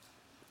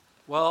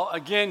Well,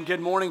 again, good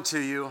morning to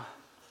you.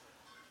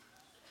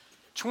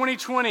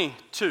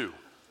 2022.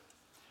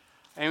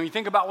 And when you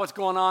think about what's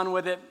going on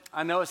with it,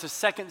 I know it's the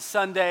second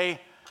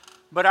Sunday,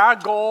 but our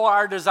goal,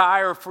 our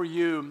desire for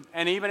you,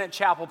 and even at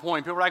Chapel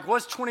Point, people are like,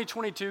 what's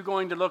 2022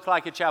 going to look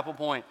like at Chapel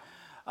Point?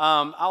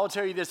 I will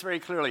tell you this very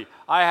clearly.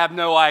 I have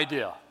no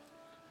idea.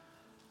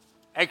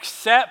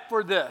 Except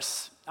for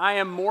this, I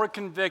am more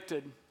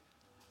convicted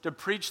to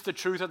preach the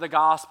truth of the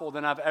gospel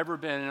than I've ever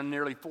been in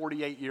nearly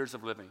 48 years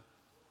of living.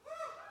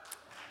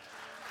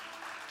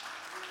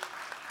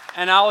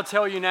 And I will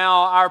tell you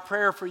now, our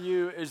prayer for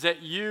you is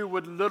that you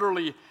would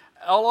literally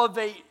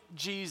elevate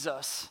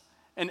Jesus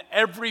in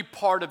every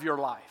part of your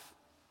life.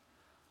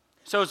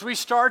 So as we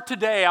start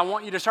today, I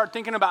want you to start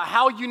thinking about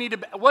how you need to,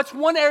 what's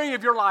one area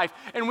of your life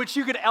in which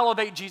you could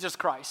elevate Jesus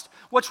Christ?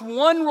 What's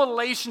one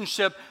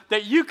relationship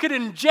that you could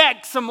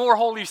inject some more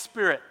Holy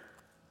Spirit?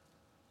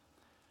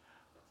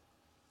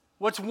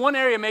 What's one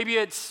area, maybe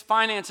it's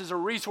finances or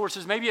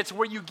resources, maybe it's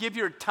where you give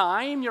your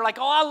time. You're like,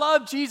 oh, I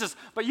love Jesus,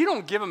 but you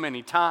don't give him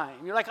any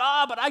time. You're like,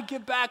 but I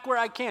give back where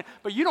I can,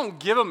 but you don't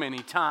give him any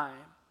time.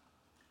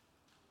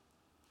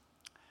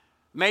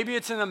 Maybe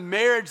it's in a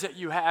marriage that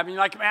you have, and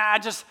you're like,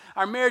 man,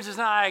 our marriage is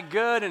not that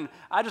good, and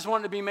I just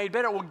want it to be made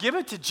better. Well, give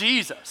it to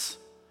Jesus.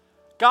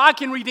 God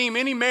can redeem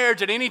any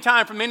marriage at any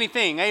time from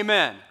anything,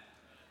 amen.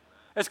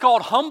 It's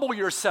called humble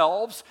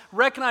yourselves.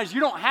 Recognize you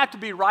don't have to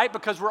be right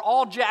because we're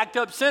all jacked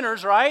up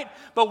sinners, right?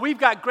 But we've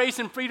got grace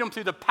and freedom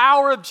through the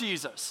power of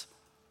Jesus.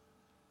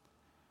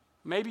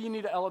 Maybe you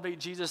need to elevate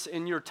Jesus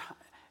in your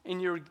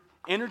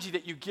energy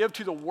that you give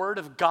to the Word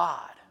of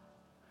God.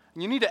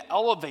 You need to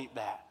elevate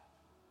that.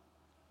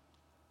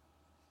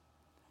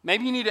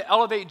 Maybe you need to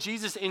elevate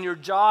Jesus in your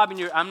job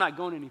and I'm not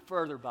going any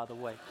further, by the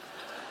way.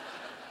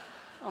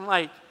 I'm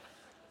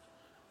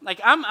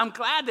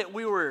glad that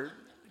we were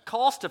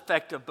cost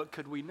effective, but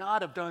could we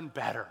not have done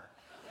better?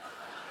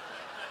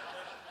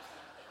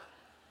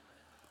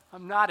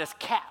 I'm not as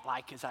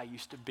cat-like as I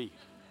used to be.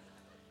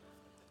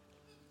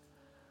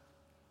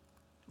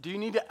 Do you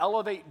need to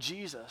elevate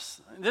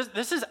Jesus?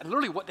 This is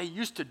literally what they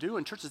used to do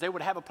in churches. They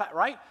would have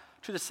right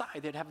to the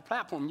side, they'd have a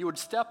platform. You would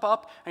step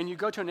up and you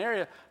go to an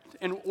area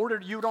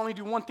you would only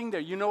do one thing there.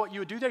 You know what you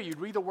would do there? You'd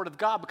read the Word of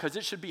God because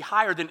it should be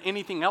higher than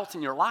anything else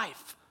in your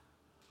life.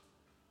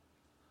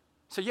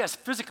 So yes,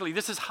 physically,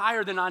 this is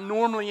higher than I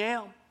normally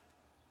am.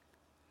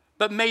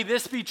 But may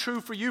this be true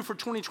for you for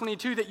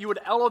 2022, that you would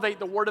elevate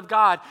the Word of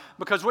God,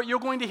 because what you're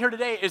going to hear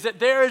today is that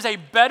there is a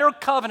better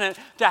covenant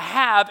to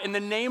have in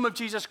the name of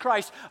Jesus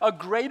Christ, a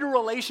greater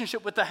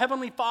relationship with the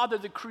Heavenly Father,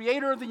 the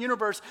Creator of the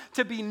universe,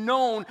 to be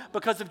known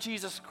because of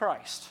Jesus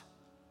Christ.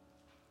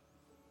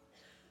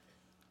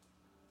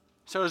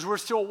 So as we're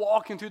still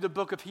walking through the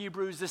book of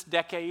Hebrews, this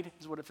decade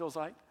is what it feels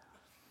like.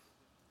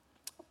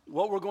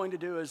 What we're going to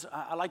do is,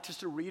 I'd like just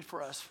to read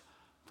for us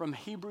from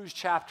Hebrews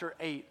chapter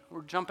 8.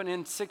 We're jumping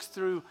in 6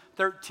 through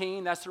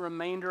 13. That's the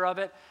remainder of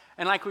it.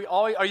 And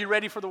are you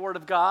ready for the Word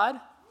of God?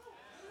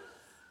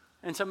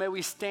 And so may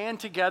we stand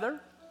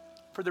together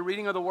for the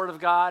reading of the Word of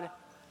God.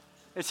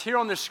 It's here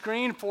on the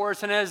screen for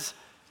us. And as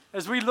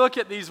we look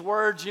at these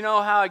words, you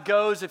know how it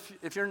goes.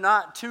 If you're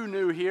not too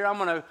new here, I'm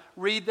going to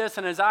read this.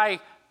 And as I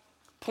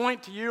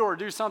point to you or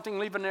do something,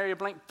 leave an area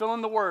blank, fill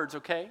in the words,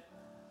 okay?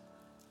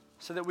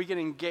 So that we can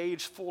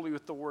engage fully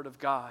with the Word of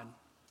God.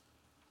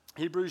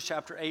 Hebrews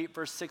chapter 8,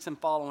 verse 6 and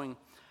following.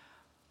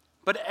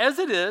 But as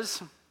it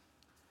is,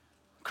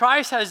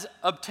 Christ has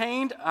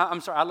obtained, I'm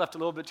sorry, I left a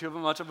little bit too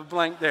much of a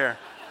blank there.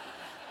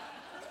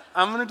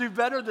 I'm going to do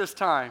better this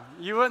time.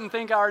 You wouldn't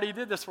think I already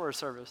did this for a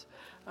service.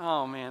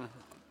 Oh man,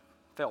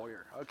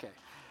 failure, okay.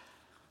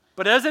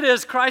 But as it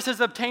is, Christ has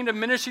obtained a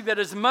ministry that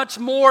is much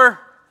more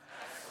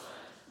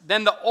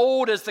than the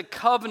old, as the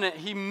covenant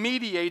he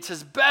mediates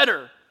is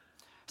better,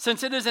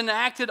 since it is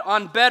enacted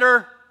on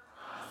better.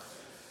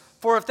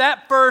 For if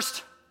that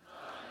first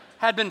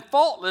had been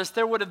faultless,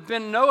 there would have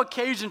been no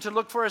occasion to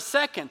look for a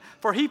second.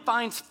 For he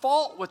finds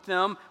fault with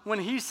them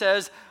when he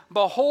says,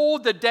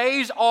 behold, the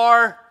days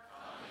are,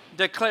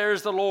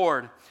 declares the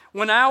Lord,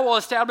 when I will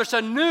establish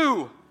a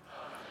new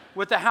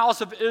with the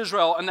house of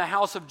Israel and the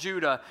house of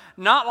Judah,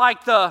 not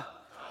like the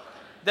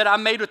that I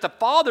made with the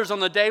fathers on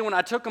the day when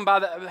I took them by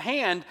the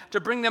hand to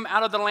bring them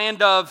out of the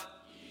land of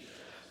Egypt.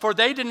 For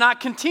they did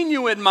not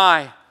continue in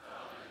my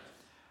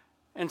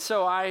and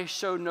so I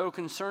showed no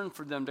concern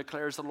for them,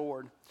 declares the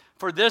Lord.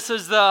 For this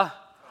is the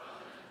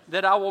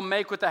that I will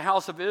make with the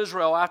house of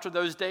Israel after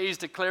those days,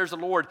 declares the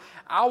Lord.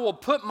 I will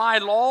put my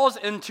laws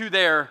into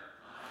their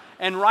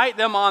and write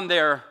them on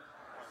their.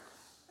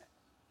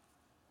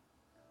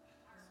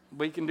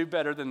 We can do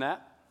better than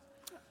that.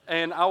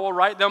 And I will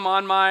write them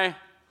on my,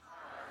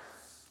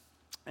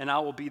 and I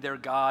will be their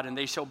God, and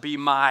they shall be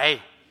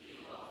my.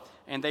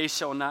 And they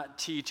shall not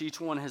teach each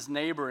one his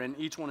neighbor and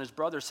each one his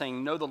brother,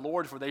 saying, know the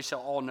Lord, for they shall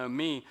all know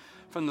me,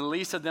 from the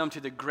least of them to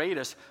the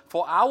greatest.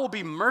 For I will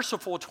be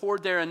merciful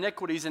toward their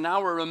iniquities, and I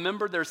will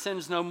remember their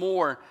sins no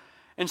more.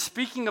 And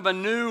speaking of a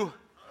new,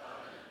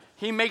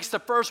 he makes the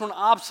first one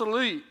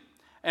obsolete.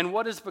 And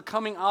what is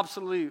becoming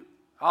obsolete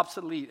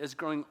is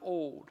growing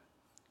old.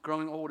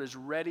 growing old, is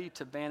ready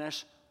to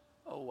vanish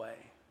away.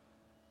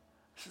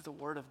 This is the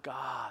word of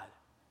God.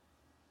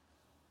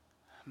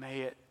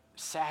 May it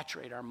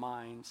saturate our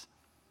minds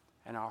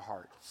and our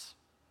hearts.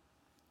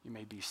 You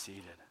may be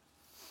seated.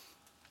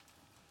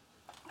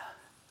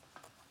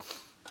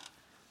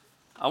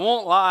 I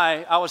won't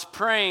lie, I was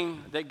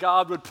praying that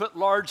God would put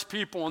large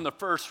people in the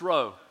first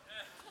row.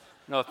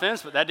 No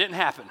offense, but that didn't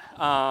happen.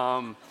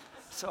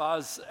 So I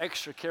was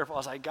extra careful. I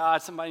was like,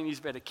 God, somebody needs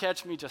to be able to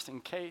catch me just in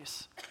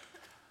case.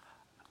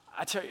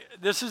 I tell you,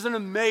 this is an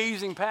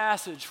amazing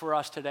passage for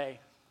us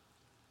today.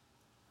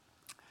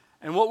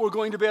 And what we're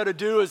going to be able to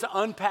do is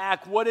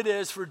unpack what it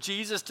is for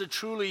Jesus to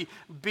truly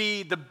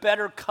be the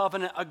better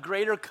covenant, a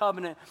greater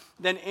covenant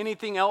than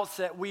anything else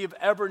that we have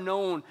ever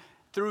known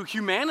through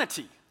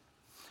humanity.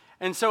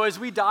 And so as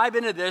we dive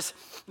into this,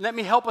 let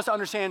me help us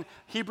understand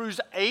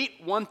Hebrews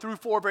 8, 1 through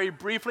 4 very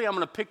briefly. I'm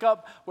going to pick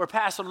up where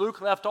Pastor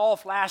Luke left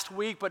off last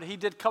week, but he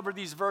did cover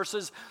these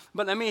verses.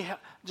 But let me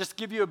just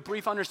give you a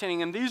brief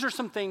understanding. And these are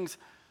some things,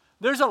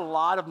 there's a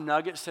lot of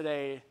nuggets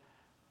today.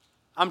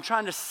 I'm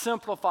trying to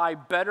simplify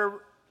better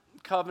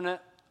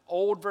covenant,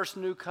 old versus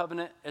new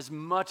covenant, as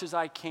much as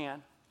I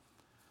can.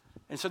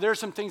 And so there are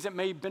some things that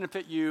may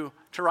benefit you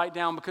to write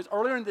down, because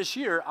earlier in this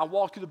year, I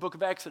walked through the book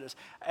of Exodus.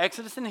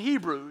 Exodus and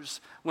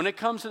Hebrews, when it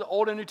comes to the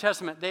Old and New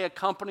Testament, they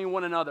accompany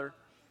one another.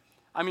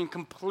 I mean,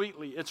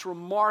 completely. It's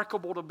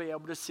remarkable to be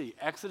able to see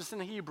Exodus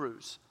and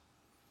Hebrews.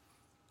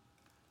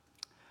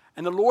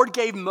 And the Lord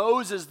gave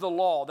Moses the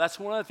law. That's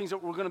one of the things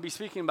that we're going to be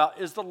speaking about,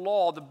 is the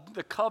law,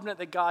 the covenant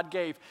that God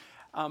gave.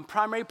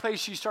 Primary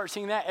place you start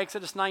seeing that,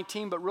 Exodus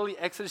 19, but really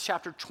Exodus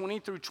chapter 20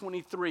 through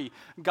 23.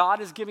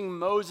 God is giving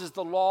Moses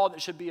the law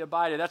that should be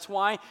abided. That's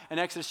why in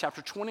Exodus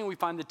chapter 20 we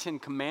find the 10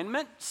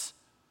 commandments,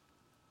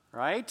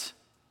 right?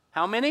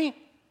 How many?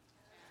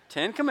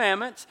 10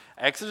 commandments.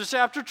 Exodus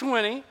chapter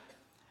 20.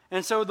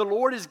 And so the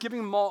Lord is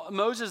giving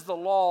Moses the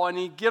law, and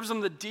he gives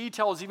him the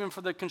details even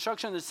for the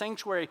construction of the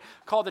sanctuary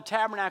called the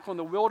tabernacle in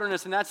the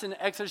wilderness, and that's in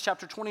Exodus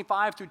chapter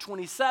 25 through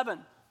 27.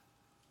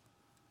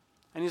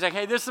 And he's like,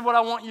 hey, this is what I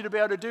want you to be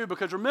able to do,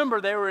 because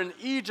remember, they were in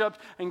Egypt,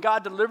 and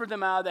God delivered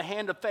them out of the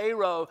hand of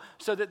Pharaoh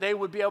so that they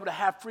would be able to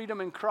have freedom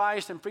in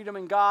Christ and freedom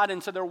in God.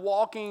 And so they're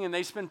walking, and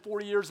they spend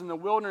 40 years in the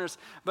wilderness,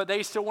 but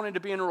they still wanted to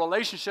be in a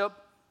relationship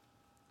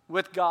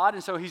with God.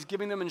 And so he's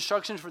giving them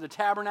instructions for the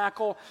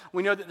tabernacle.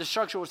 We know that the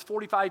structure was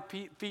 45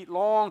 feet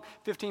long,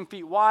 15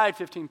 feet wide,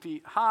 15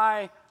 feet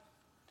high. It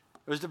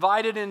was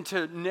divided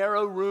into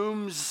narrow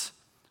rooms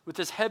with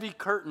this heavy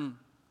curtain.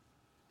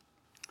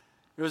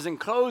 It was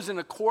enclosed in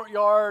a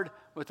courtyard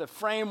with a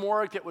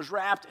framework that was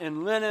wrapped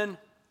in linen.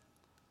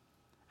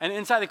 And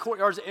inside the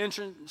courtyard's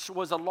entrance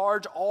was a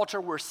large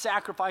altar where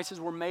sacrifices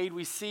were made.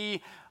 We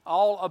see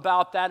all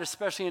about that,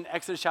 especially in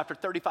Exodus chapter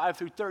 35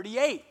 through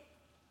 38.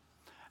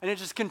 And it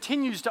just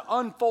continues to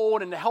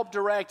unfold and to help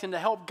direct and to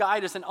help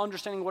guide us in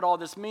understanding what all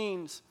this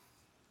means.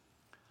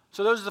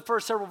 So those are the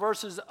first several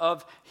verses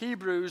of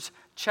Hebrews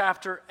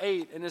chapter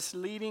 8. And it's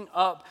leading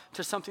up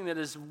to something that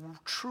is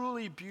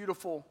truly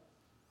beautiful.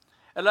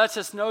 It lets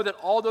us know that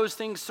all those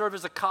things serve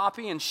as a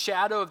copy and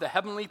shadow of the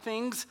heavenly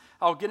things.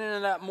 I'll get into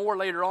that more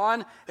later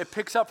on. It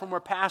picks up from where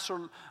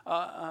Pastor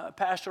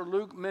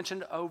Luke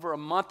mentioned over a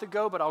month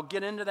ago, but I'll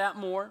get into that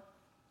more.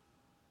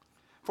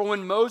 For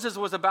when Moses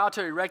was about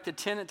to erect the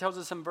tent, it tells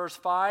us in verse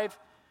 5,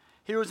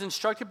 he was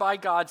instructed by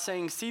God,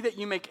 saying, see that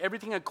you make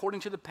everything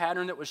according to the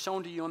pattern that was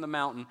shown to you on the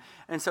mountain.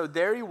 And so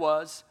there he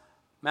was,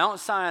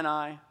 Mount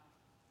Sinai.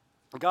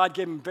 God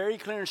gave him very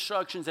clear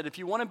instructions that if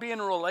you want to be in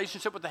a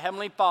relationship with the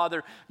Heavenly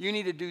Father, you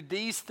need to do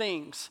these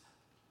things.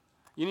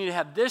 You need to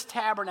have this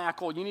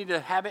tabernacle. You need to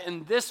have it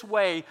in this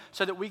way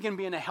so that we can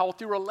be in a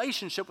healthy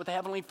relationship with the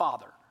Heavenly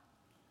Father.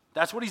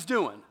 That's what he's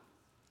doing.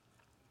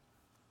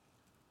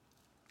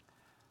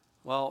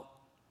 Well,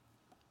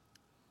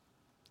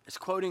 it's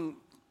quoting,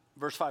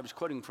 verse 5 is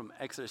quoting from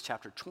Exodus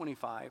chapter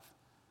 25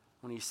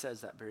 when he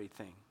says that very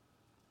thing.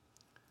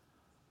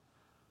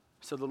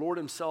 So the Lord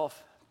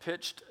himself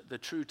pitched the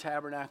true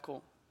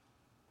tabernacle.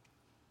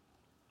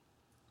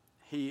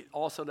 He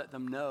also let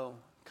them know,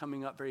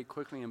 coming up very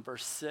quickly in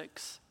verse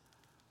 6,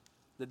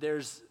 that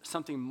there's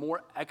something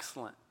more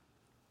excellent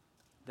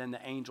than the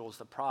angels,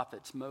 the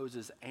prophets,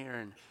 Moses,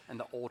 Aaron, and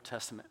the Old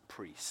Testament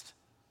priest.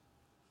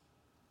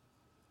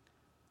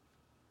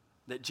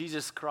 That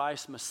Jesus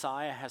Christ,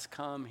 Messiah, has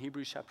come,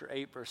 Hebrews chapter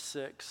 8, verse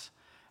 6,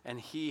 and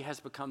he has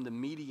become the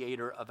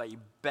mediator of a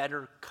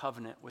better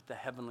covenant with the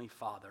Heavenly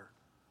Father.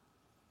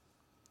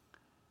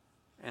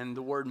 And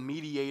the word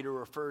mediator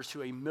refers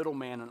to a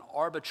middleman, an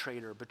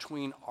arbitrator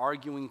between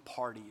arguing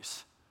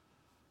parties.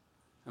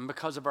 And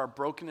because of our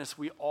brokenness,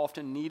 we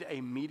often need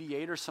a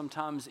mediator,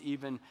 sometimes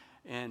even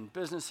in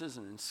businesses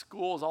and in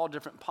schools, all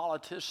different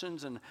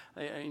politicians and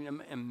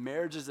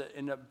marriages that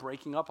end up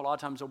breaking up. A lot of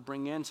times they'll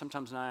bring in,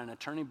 sometimes not an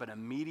attorney, but a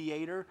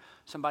mediator,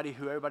 somebody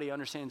who everybody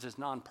understands is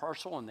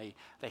non-partial, and they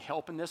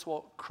help in this.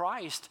 Well,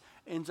 Christ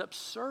ends up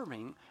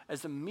serving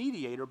as the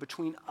mediator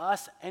between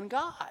us and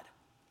God.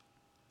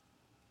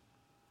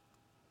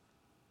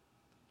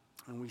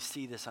 And we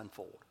see this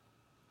unfold.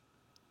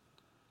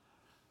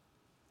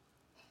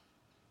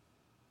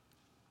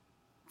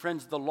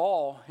 Friends, the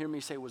law, hear me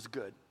say, was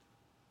good.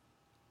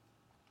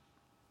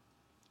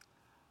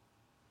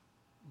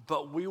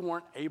 But we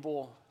weren't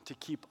able to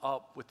keep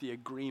up with the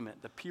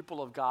agreement. The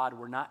people of God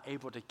were not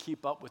able to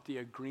keep up with the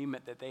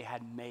agreement that they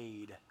had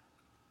made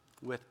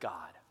with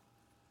God.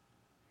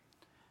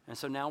 And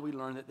so now we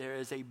learn that there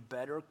is a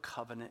better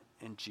covenant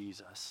in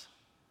Jesus.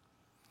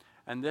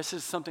 And this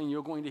is something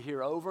you're going to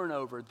hear over and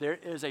over. There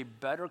is a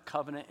better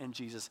covenant in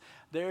Jesus.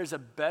 There is a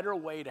better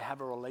way to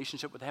have a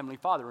relationship with the Heavenly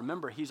Father.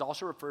 Remember, he's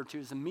also referred to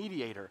as a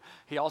mediator.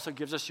 He also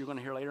gives us, you're going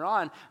to hear later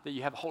on, that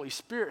you have Holy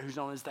Spirit who's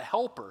known as the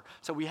helper.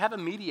 So we have a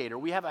mediator.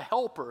 We have a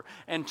helper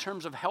in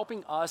terms of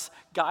helping us,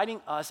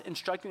 guiding us,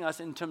 instructing us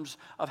in terms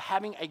of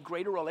having a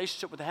greater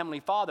relationship with the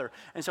Heavenly Father.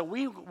 And so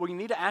we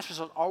need to ask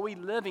ourselves, are we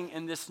living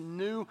in this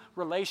new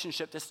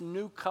relationship, this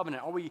new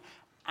covenant? Are we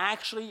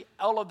actually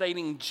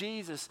elevating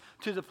Jesus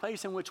to the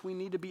place in which we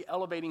need to be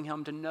elevating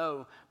him to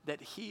know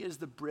that he is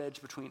the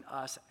bridge between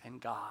us and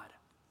God?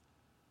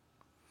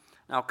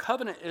 Now,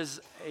 covenant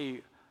is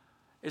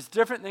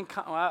different than,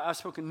 I've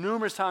spoken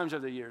numerous times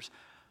over the years.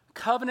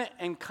 Covenant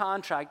and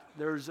contract,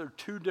 those are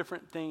two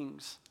different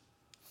things,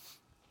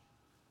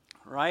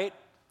 right?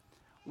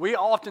 We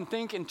often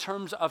think in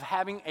terms of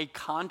having a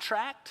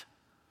contract.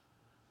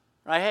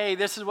 Right? Hey,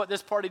 this is what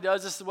this party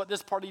does, this is what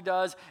this party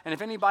does, and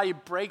if anybody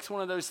breaks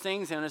one of those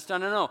things, then it's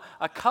done. No.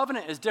 A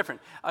covenant is different.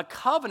 A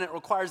covenant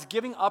requires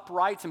giving up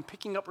rights and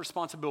picking up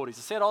responsibilities.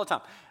 I say it all the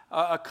time.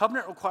 A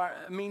covenant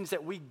means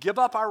that we give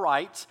up our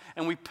rights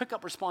and we pick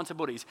up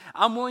responsibilities.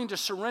 I'm willing to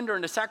surrender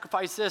and to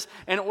sacrifice this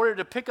in order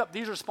to pick up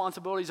these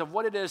responsibilities of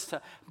what it is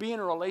to be in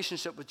a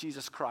relationship with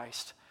Jesus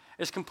Christ.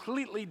 Is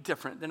completely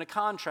different than a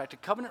contract. A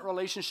covenant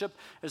relationship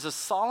is a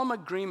solemn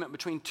agreement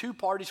between two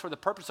parties for the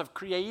purpose of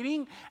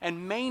creating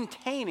and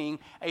maintaining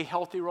a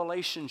healthy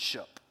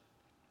relationship.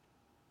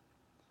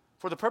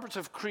 For the purpose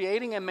of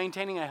creating and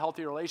maintaining a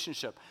healthy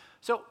relationship.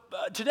 So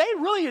today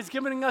really is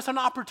giving us an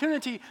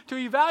opportunity to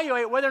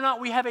evaluate whether or not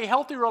we have a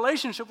healthy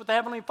relationship with the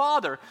Heavenly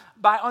Father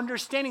by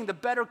understanding the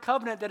better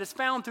covenant that is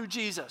found through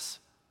Jesus.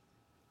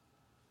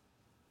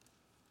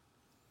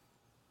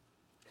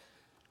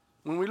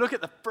 When we look at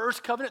the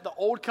first covenant, the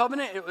old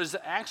covenant, it was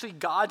actually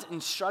God's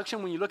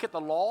instruction. When you look at the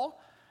law,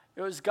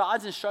 it was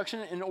God's instruction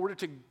in order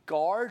to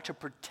guard, to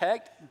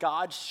protect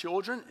God's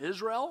children,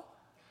 Israel.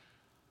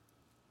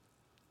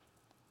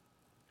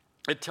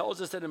 It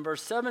tells us that in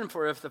verse 7,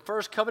 for if the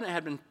first covenant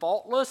had been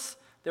faultless,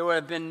 there would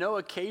have been no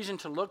occasion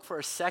to look for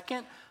a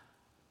second.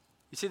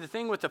 You see, the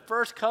thing with the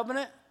first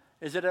covenant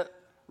is that it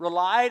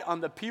relied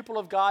on the people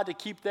of God to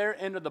keep their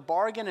end of the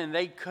bargain, and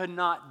they could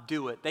not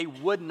do it. They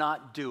would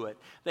not do it.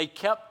 They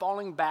kept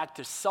falling back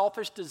to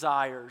selfish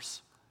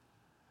desires.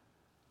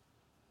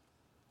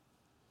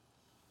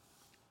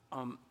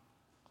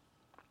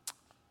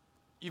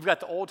 You've got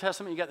the Old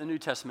Testament, you've got the New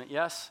Testament,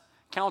 yes?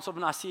 Council of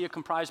Nicaea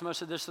comprised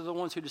most of this. They're the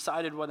ones who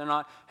decided whether or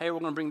not, hey, we're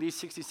going to bring these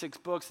 66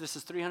 books. This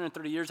is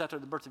 330 years after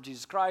the birth of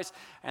Jesus Christ,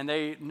 and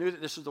they knew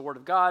that this was the Word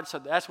of God, so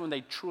that's when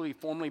they truly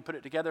formally put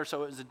it together.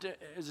 So it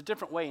was a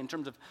different way in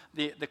terms of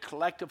the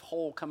collective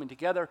whole coming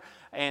together.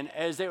 And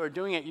as they were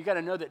doing it, you got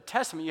to know that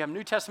Testament, you have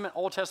New Testament,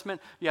 Old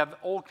Testament, you have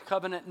Old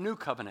Covenant, New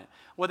Covenant.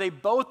 Well, they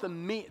both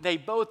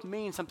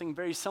mean something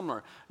very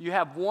similar. You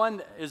have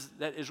one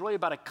that is really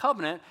about a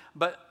covenant,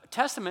 but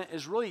Testament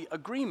is really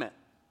agreement.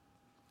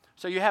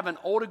 So you have an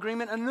old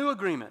agreement and a new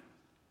agreement.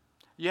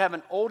 You have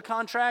an old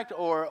contract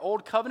or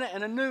old covenant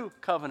and a new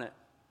covenant.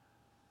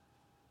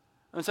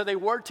 And so they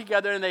work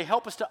together and they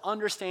help us to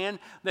understand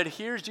that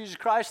here's Jesus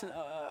Christ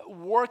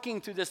working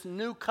through this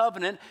new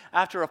covenant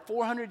after a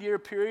 400-year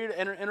period,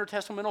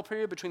 intertestamental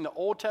period between the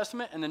Old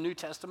Testament and the New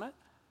Testament.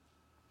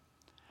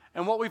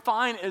 And what we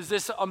find is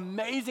this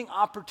amazing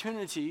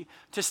opportunity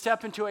to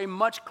step into a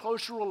much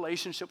closer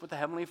relationship with the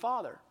Heavenly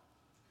Father,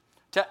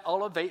 to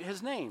elevate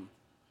his name.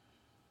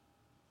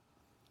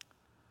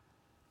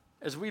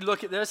 As we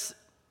look at this,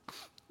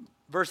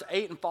 verse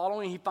 8 and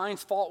following, he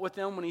finds fault with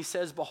them when he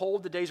says,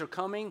 behold, the days are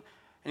coming.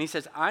 And he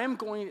says,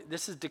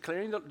 this is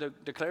declares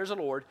the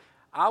Lord,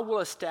 I will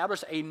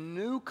establish a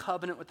new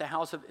covenant with the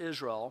house of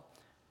Israel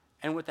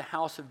and with the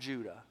house of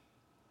Judah.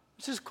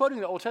 This is quoting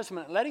the Old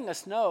Testament, letting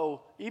us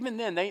know, even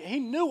then, he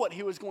knew what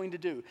he was going to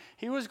do.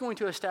 He was going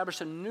to establish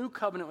a new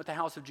covenant with the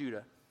house of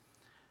Judah.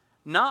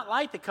 Not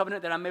like the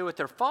covenant that I made with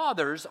their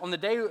fathers on the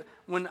day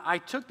when I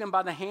took them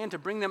by the hand to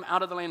bring them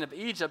out of the land of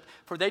Egypt,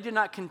 for they did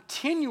not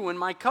continue in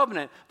my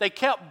covenant. They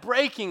kept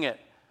breaking it.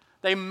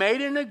 They made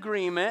an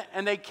agreement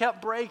and they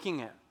kept breaking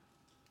it.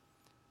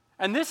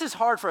 And this is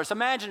hard for us.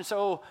 Imagine,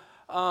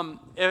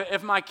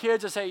 if my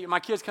kids, my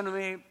kids come to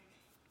me,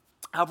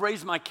 I've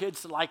raised my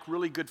kids to like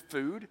really good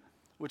food,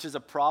 which is a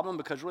problem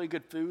because really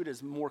good food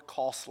is more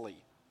costly.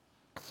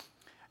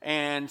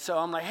 And so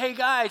I'm like, hey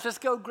guys, let's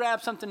go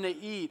grab something to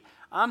eat.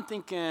 I'm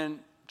thinking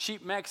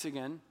cheap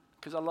Mexican,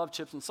 because I love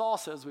chips and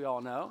salsa, as we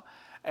all know.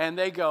 And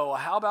they go,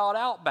 how about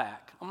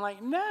Outback? I'm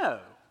like, no.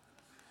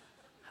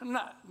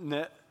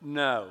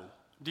 No.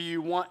 Do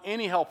you want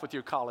any help with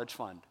your college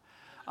fund?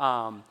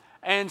 But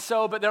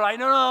they're like,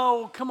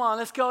 no, come on,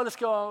 let's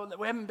go.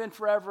 We haven't been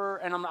forever.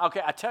 And I'm like,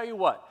 okay, I tell you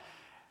what.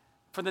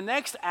 for the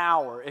next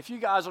hour, if you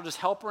guys will just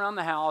help around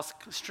the house,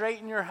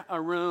 straighten your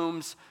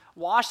rooms,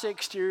 wash the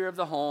exterior of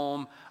the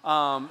home,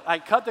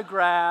 like cut the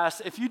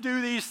grass, if you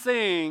do these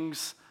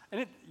things,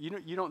 and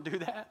you don't do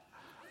that,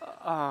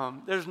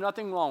 there's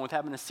nothing wrong with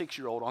having a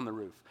 6-year-old on the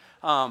roof.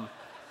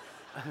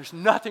 There's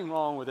nothing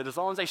wrong with it as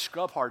long as they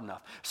scrub hard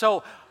enough.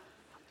 So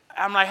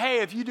I'm like, hey,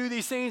 if you do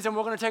these things, then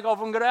we're going to take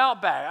off and go to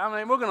Outback. I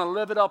mean, we're going to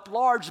live it up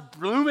large,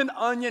 blooming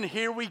onion,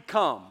 here we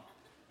come.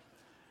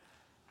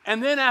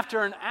 And then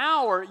after an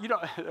hour,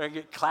 I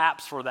get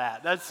claps for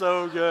that. That's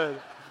so good.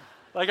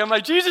 Like, I'm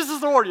like, Jesus is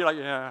the Lord. You're like,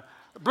 yeah.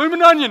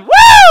 Blooming onion,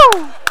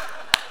 woo!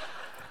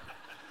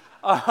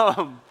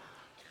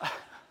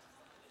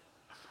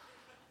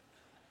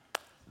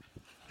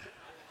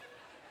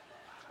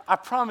 I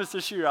promised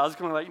this year I was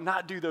going to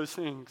not do those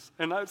things.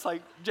 And it's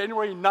like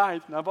January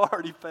 9th, and I've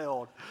already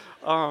failed.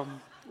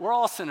 We're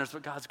all sinners,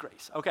 but God's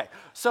grace. Okay,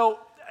 so,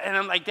 and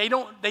I'm like, they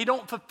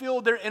don't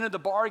fulfill their end of the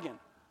bargain.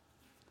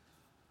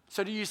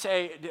 So do you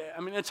say,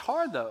 it's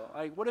hard though.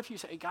 Like, what if you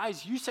say,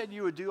 guys, you said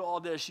you would do all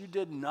this. You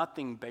did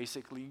nothing,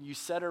 basically. You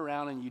sat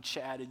around and you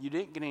chatted. You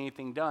didn't get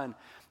anything done.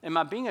 Am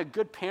I being a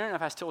good parent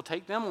if I still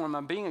take them, or am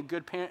I being a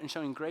good parent and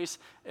showing grace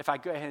if I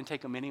go ahead and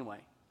take them anyway?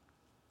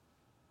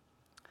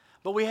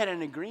 But we had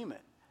an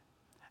agreement.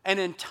 And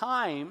in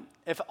time,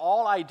 if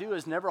all I do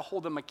is never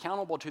hold them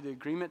accountable to the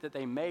agreement that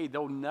they made,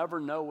 they'll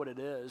never know what it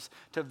is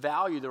to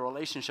value the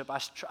relationship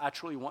I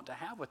truly want to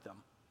have with them.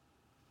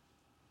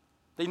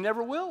 They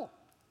never will.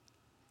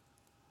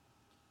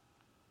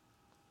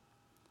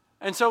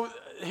 And so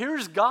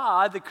here's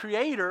God, the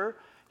Creator,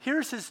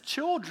 here's His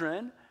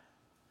children,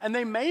 and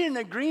they made an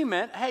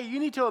agreement, hey, you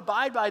need to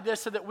abide by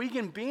this so that we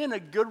can be in a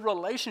good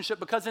relationship,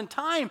 because in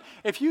time,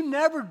 if you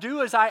never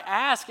do as I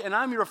ask and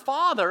I'm your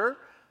Father,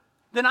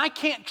 then I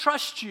can't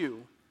trust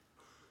you.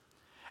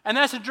 And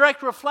that's a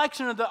direct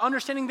reflection of the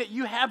understanding that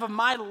you have of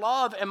my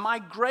love and my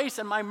grace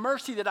and my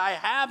mercy that I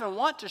have and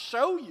want to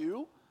show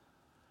you.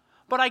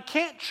 But I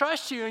can't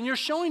trust you, and you're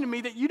showing to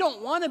me that you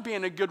don't want to be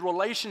in a good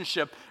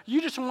relationship.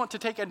 You just want to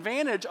take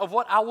advantage of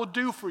what I will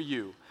do for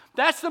you.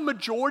 That's the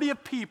majority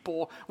of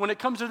people when it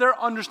comes to their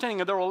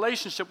understanding of their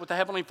relationship with the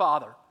Heavenly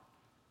Father.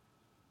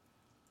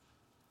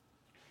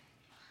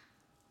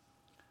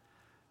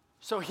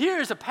 So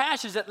here's a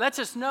passage that lets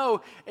us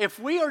know if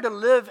we are to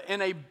live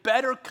in a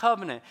better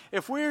covenant,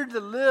 if we are to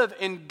live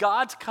in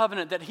God's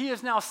covenant that He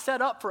has now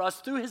set up for us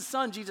through His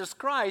Son, Jesus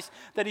Christ,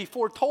 that He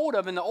foretold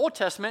of in the Old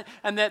Testament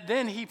and that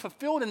then He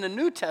fulfilled in the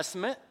New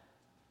Testament,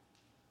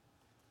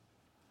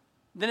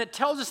 then it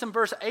tells us in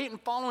verse 8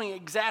 and following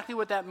exactly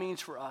what that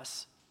means for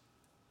us.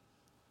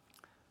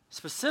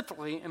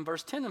 Specifically in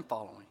verse 10 and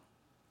following.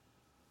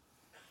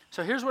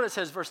 So here's what it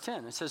says, verse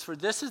 10. It says, for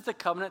this is the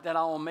covenant that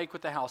I will make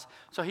with the house.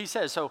 So he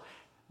says, so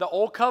the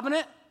old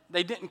covenant,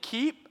 they didn't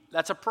keep.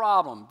 That's a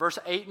problem. Verse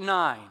 8 and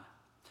 9.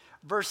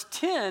 Verse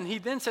 10, he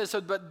then says,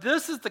 so, but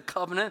this is the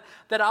covenant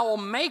that I will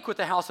make with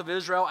the house of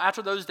Israel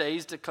after those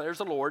days, declares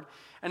the Lord.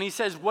 And he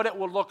says what it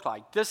will look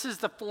like. This is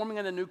the forming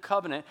of the new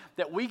covenant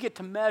that we get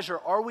to measure.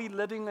 Are we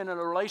living in a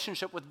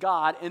relationship with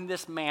God in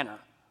this manner?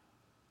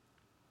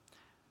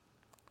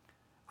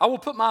 I will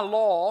put my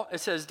law, it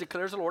says,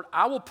 declares the Lord,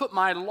 I will put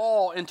my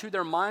law into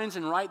their minds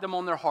and write them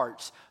on their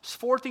hearts. It's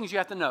 4 things you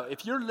have to know.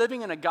 If you're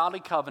living in a godly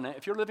covenant,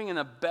 if you're living in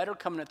a better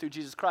covenant through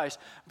Jesus Christ,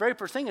 the very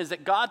first thing is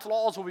that God's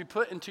laws will be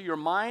put into your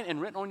mind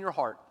and written on your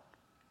heart.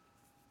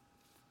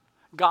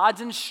 God's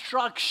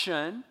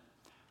instruction,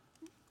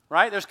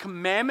 right? There's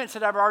commandments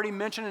that I've already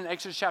mentioned in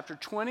Exodus chapter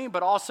 20,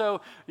 but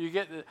also you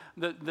get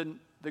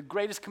the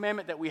greatest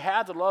commandment that we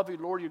have, to love your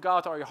Lord your God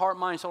with all your heart,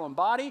 mind, soul, and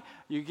body.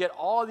 You get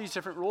all of these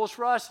different rules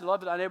for us. To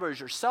love thy neighbor as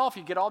yourself.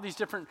 You get all these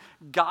different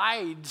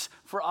guides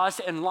for us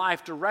in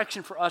life,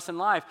 direction for us in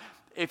life.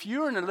 If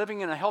you're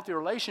living in a healthy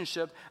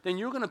relationship, then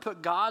you're going to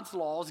put God's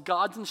laws,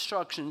 God's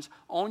instructions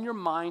on your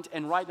mind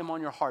and write them on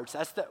your hearts.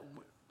 That's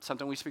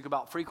something we speak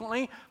about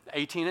frequently, the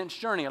 18-inch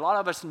journey. A lot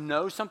of us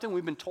know something,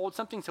 we've been told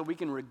something so we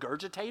can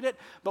regurgitate it,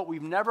 but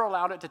we've never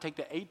allowed it to take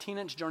the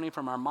 18-inch journey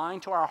from our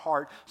mind to our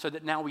heart so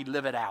that now we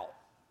live it out.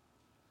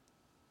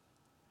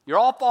 You're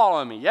all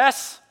following me,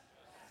 yes?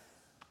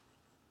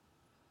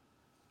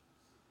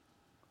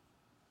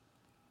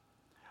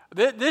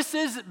 This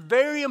is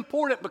very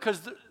important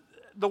because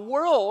the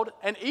world,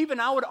 and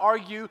even I would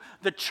argue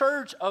the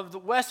church of the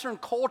Western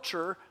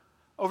culture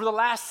over the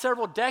last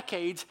several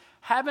decades,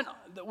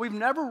 we've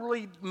never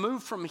really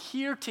moved from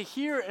here to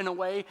here in a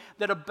way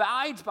that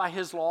abides by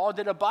His law,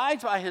 that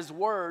abides by His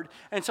word.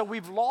 And so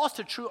we've lost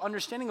a true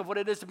understanding of what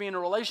it is to be in a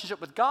relationship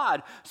with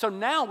God. So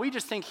now we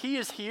just think He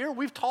is here.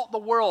 We've taught the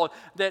world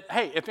that,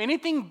 hey, if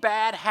anything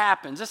bad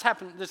happens,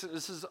 this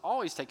is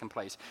always taking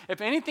place.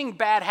 If anything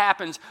bad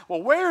happens,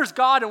 well, where is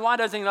God and why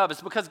doesn't He love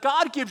us? Because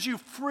God gives you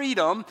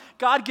freedom.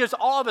 God gives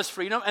all of us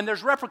freedom, and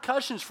there's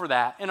repercussions for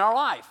that in our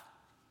life.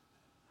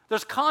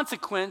 There's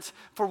consequence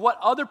for what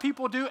other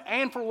people do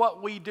and for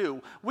what we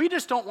do. We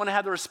just don't want to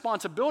have the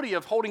responsibility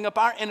of holding up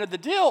our end of the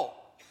deal.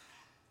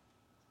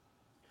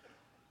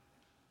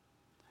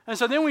 And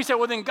so then we say,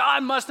 well, then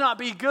God must not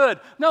be good.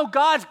 No,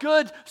 God's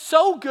good,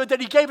 so good that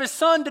He gave His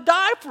Son to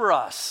die for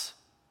us.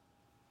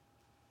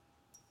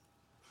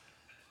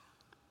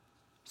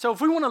 So if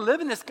we want to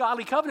live in this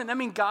godly covenant,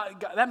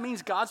 that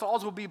means God's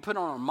laws will be put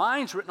on our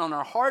minds, written on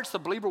our hearts. The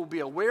believer will be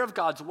aware of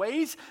God's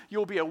ways.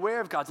 You'll be aware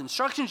of God's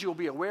instructions. You'll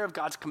be aware of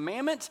God's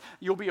commandments.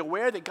 You'll be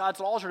aware that God's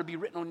laws are to be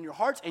written on your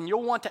hearts, and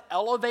you'll want to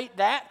elevate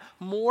that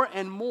more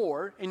and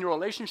more in your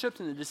relationships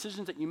and the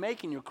decisions that you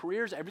make in your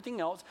careers, everything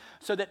else,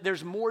 so that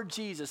there's more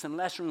Jesus and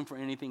less room for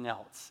anything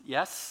else.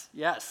 Yes?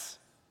 Yes.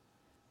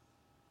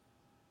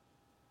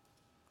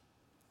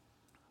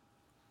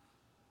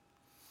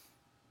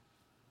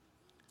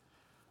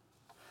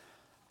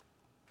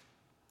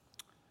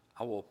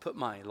 I will put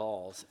my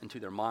laws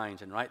into their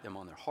minds and write them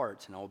on their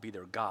hearts, and I will be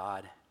their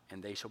God,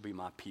 and they shall be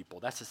my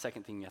people. That's the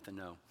second thing you have to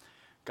know.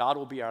 God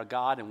will be our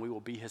God, and we will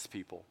be his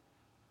people.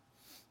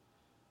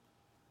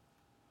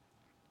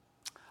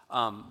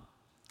 I've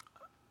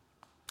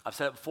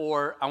said it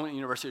before, I went to the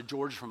University of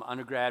Georgia for my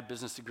undergrad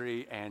business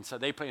degree, and so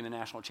they play in the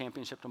national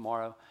championship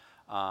tomorrow.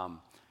 I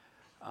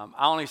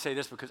only say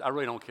this because I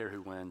really don't care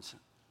who wins.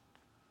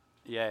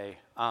 Yay.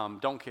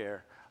 Don't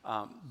care.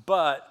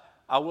 But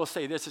I will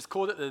say this, it's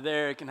cool that they're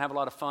there, you can have a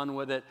lot of fun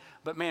with it.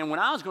 But man, when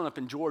I was growing up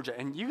in Georgia,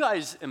 and you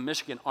guys in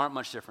Michigan aren't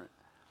much different,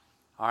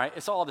 all right?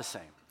 It's all the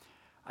same.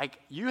 Like,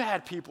 you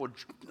had people,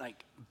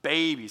 like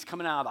babies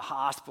coming out of the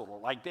hospital,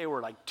 like they were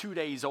like 2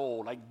 days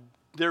old, like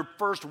their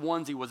first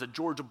onesie was a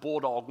Georgia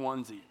Bulldog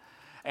onesie.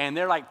 And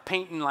they're like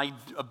painting like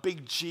a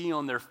big G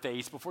on their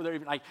face before they're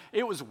even, like,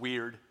 it was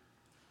weird.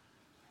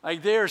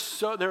 Like their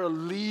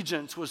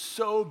allegiance was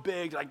so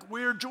big, like,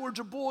 we're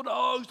Georgia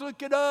Bulldogs,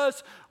 look at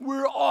us,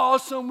 we're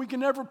awesome, we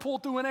can never pull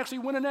through and actually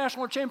win a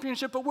national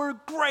championship, but we're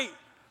great,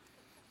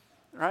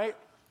 right?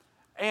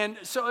 And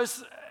so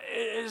it's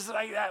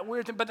like that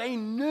weird thing, but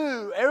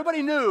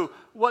everybody knew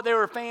what they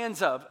were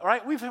fans of,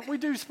 right? We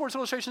do sports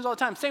illustrations all the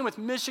time. Same with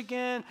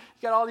Michigan.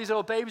 You got all these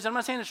little babies. I'm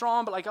not saying it's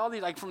wrong, but like all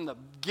these, like from the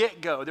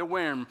get-go, they're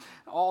wearing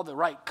all the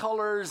right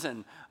colors,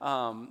 and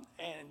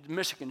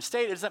Michigan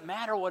State, it doesn't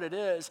matter what it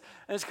is.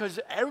 And it's because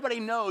everybody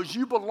knows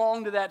you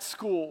belong to that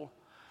school.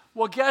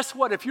 Well, guess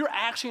what? If you're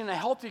actually in a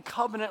healthy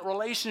covenant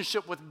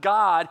relationship with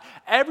God,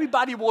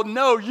 everybody will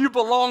know you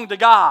belong to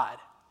God.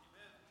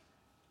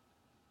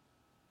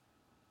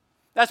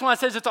 That's why it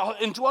says it's the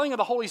indwelling of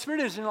the Holy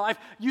Spirit is in your life.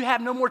 You have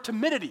no more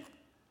timidity.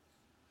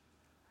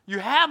 You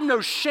have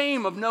no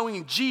shame of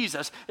knowing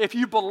Jesus if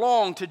you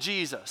belong to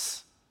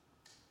Jesus.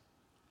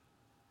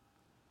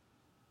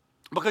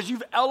 Because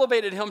you've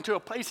elevated him to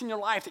a place in your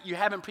life that you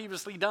haven't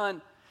previously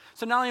done.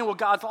 So not only will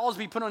God's laws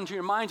be put onto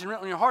your minds and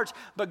written on your hearts,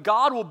 but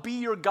God will be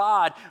your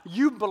God.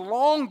 You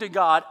belong to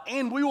God,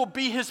 and we will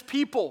be his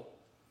people.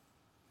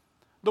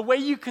 The way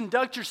you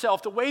conduct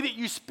yourself, the way that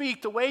you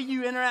speak, the way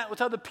you interact with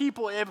other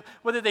people,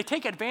 whether they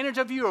take advantage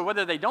of you or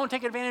whether they don't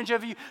take advantage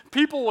of you,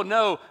 people will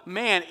know,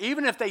 man,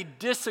 even if they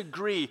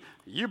disagree,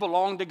 you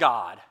belong to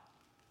God.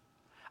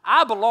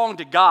 I belong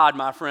to God,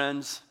 my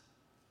friends,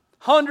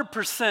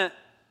 100%.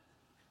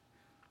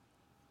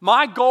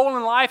 My goal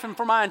in life and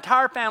for my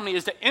entire family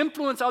is to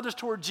influence others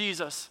toward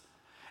Jesus.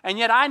 And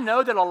yet I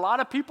know that a lot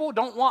of people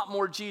don't want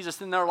more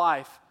Jesus in their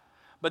life.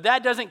 But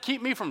that doesn't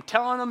keep me from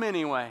telling them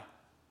anyway.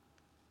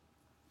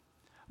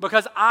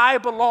 Because I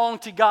belong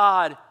to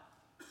God.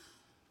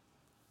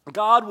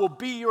 God will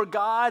be your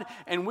God,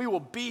 and we will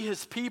be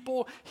his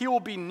people. He will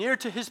be near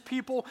to his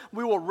people.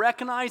 We will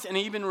recognize and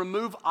even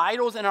remove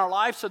idols in our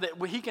life so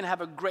that he can have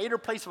a greater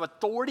place of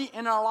authority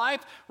in our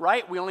life,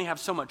 right? We only have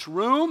so much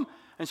room.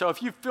 And so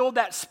if you fill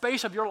that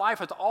space of your life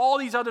with all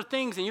these other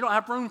things and you don't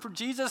have room for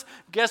Jesus,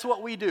 guess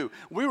what we do?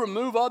 We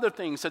remove other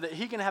things so that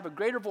he can have a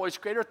greater voice,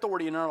 greater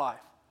authority in our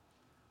life.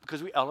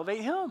 Because we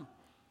elevate him.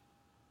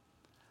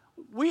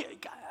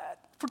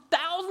 For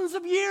thousands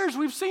of years,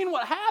 we've seen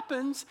what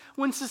happens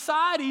when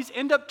societies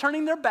end up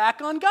turning their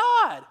back on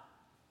God.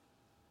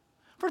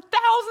 For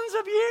thousands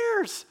of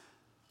years.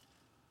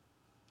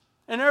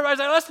 And everybody's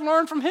like, let's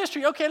learn from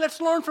history. Okay,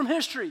 let's learn from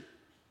history.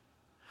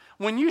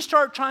 When you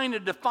start trying to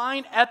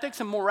define ethics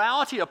and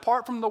morality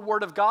apart from the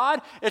Word of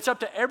God, it's up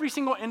to every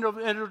single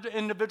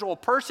individual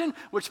person,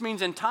 which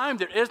means in time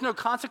there is no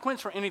consequence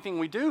for anything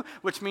we do,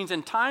 which means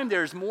in time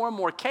there's more and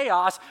more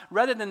chaos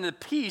rather than the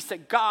peace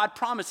that God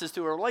promises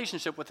through a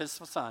relationship with his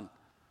Son.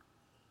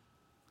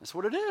 That's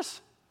what it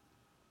is.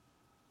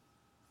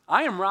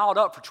 I am riled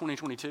up for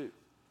 2022.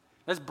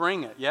 Let's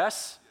bring it,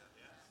 yes?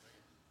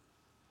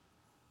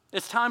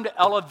 It's time to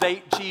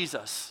elevate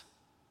Jesus.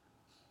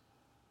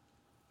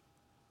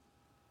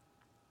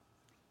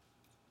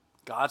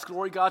 God's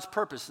glory, God's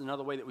purpose is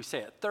another way that we say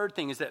it. Third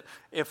thing is that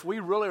if we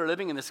really are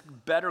living in this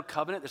better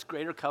covenant, this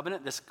greater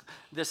covenant,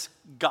 this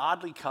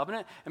godly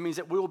covenant, it means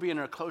that we will be in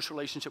a close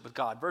relationship with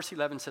God. Verse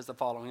 11 says the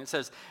following. It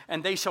says,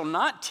 and they shall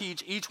not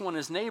teach each one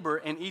his neighbor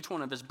and each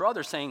one of his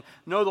brothers, saying,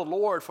 know the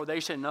Lord, for they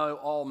shall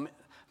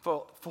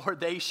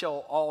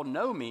all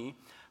know me,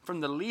 from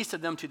the least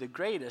of them to the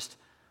greatest.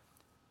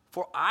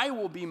 For I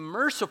will be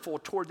merciful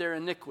toward their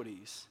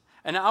iniquities,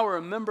 and I will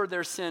remember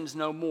their sins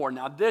no more.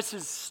 Now, this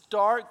is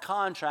stark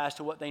contrast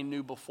to what they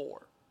knew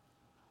before.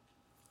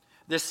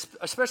 This,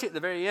 especially at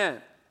the very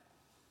end.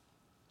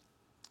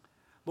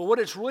 But what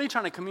it's really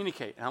trying to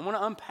communicate, and I'm going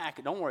to unpack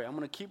it, don't worry, I'm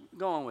going to keep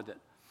going with it.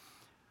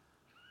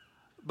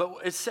 But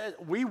it says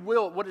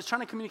what it's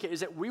trying to communicate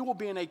is that we will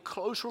be in a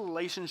closer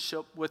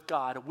relationship with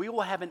God. We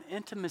will have an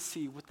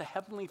intimacy with the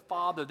Heavenly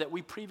Father that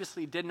we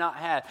previously did not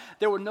have.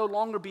 There will no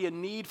longer be a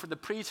need for the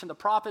priests and the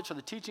prophets or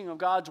the teaching of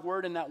God's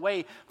word in that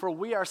way, for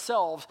we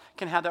ourselves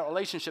can have that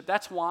relationship.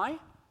 That's why,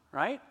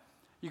 right?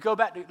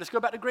 Let's go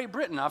back to Great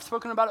Britain. I've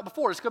spoken about it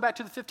before. Let's go back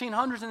to the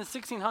 1500s and the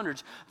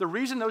 1600s. The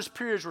reason those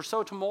periods were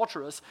so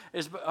tumultuous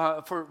is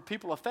for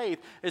people of faith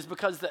is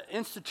because the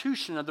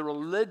institution of the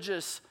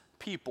religious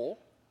people,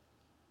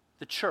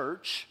 the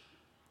church,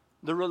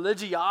 the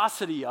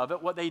religiosity of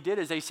it, what they did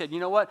is they said, you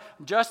know what?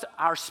 Just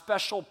our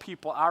special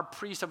people, our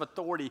priests of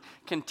authority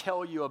can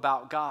tell you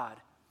about God.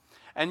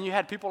 And you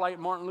had people like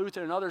Martin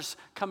Luther and others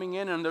coming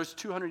in those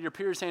 200-year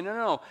periods saying,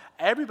 no,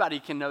 everybody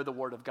can know the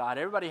Word of God.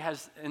 Everybody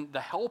has the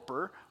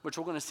helper, which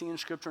we're going to see in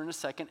Scripture in a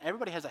second.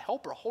 Everybody has a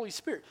helper, a Holy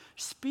Spirit,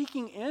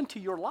 speaking into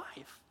your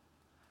life.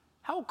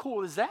 How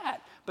cool is that?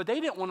 But they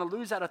didn't want to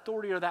lose that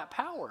authority or that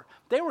power.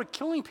 They were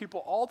killing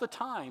people all the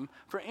time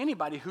for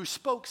anybody who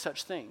spoke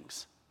such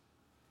things.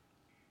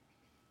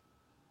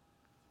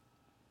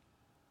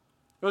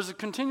 It was a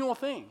continual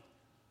thing.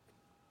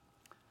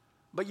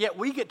 But yet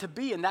we get to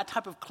be in that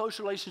type of close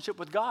relationship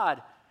with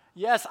God.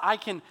 Yes, I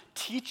can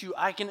teach you,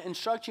 I can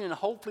instruct you, and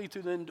hopefully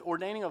through the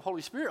ordaining of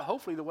Holy Spirit,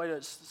 hopefully the way that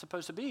it's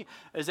supposed to be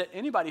is that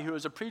anybody who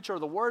is a preacher of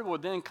the Word will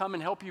then come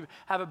and help you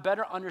have a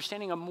better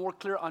understanding, a more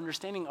clear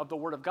understanding of the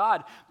Word of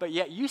God. But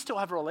yet you still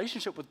have a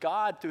relationship with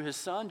God through His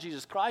Son,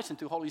 Jesus Christ, and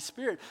through Holy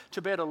Spirit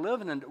to be able to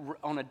live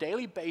on a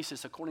daily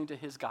basis according to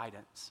His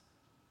guidance.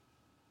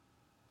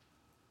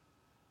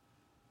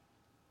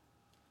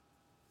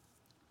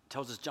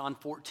 Tells us John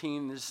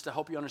 14, this is to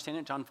help you understand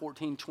it, John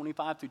 14,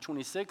 25 through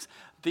 26.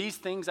 These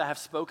things I have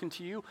spoken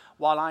to you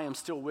while I am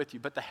still with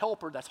you. But the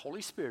helper, that's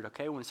Holy Spirit,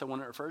 okay? When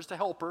it refers to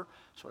helper,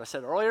 that's what I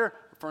said earlier,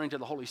 referring to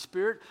the Holy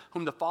Spirit,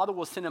 whom the Father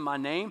will send in my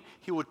name.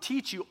 He will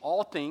teach you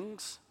all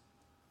things.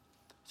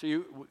 So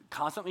you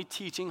constantly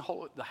teaching,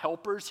 the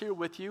helpers here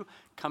with you,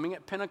 coming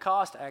at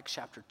Pentecost, Acts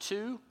chapter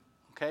 2,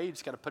 okay? You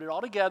just got to put it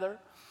all together.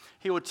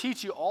 He will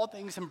teach you all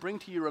things and bring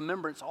to your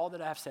remembrance all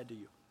that I have said to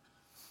you.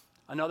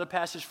 Another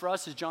passage for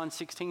us is John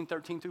 16,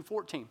 13 through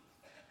 14.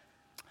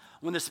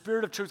 When the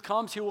Spirit of truth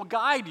comes, He will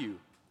guide you.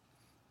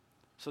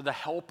 So the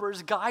helper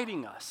is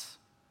guiding us,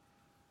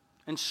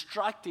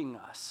 instructing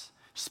us,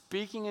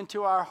 speaking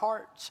into our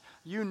hearts.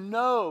 You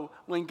know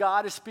when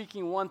God is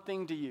speaking one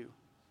thing to you.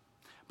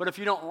 But if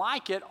you don't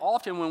like it,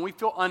 often when we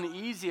feel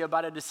uneasy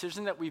about a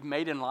decision that we've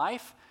made in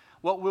life,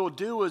 what we'll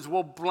do is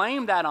we'll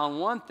blame that on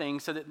one thing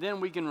so that then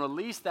we can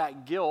release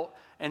that guilt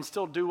and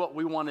still do what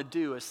we want to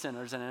do as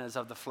sinners and as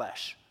of the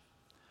flesh.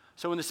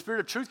 So when the Spirit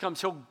of truth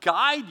comes, He'll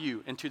guide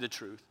you into the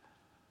truth.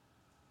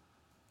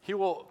 He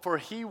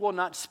will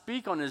not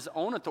speak on His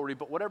own authority,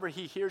 but whatever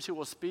He hears, He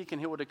will speak, and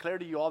He will declare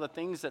to you all the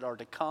things that are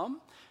to come.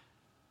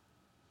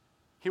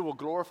 He will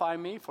glorify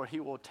me, for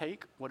He will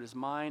take what is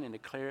mine and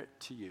declare it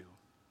to you.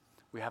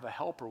 We have a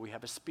helper, we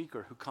have a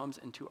speaker who comes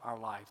into our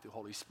life through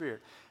Holy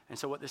Spirit. And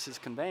so what this is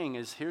conveying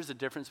is here's the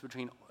difference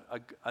between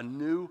a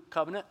new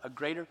covenant, a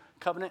greater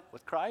covenant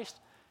with Christ,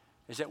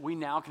 is that we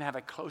now can have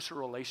a closer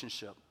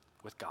relationship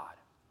with God.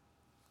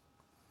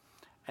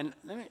 And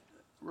let me,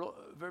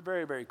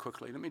 very, very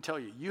quickly, let me tell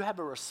you, you have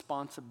a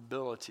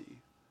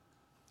responsibility.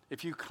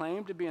 If you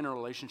claim to be in a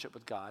relationship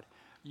with God,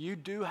 you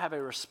do have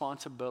a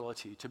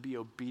responsibility to be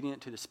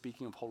obedient to the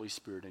speaking of Holy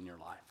Spirit in your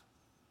life.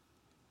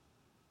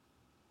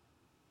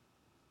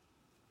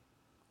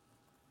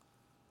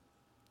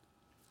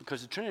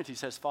 Because the Trinity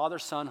says Father,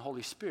 Son,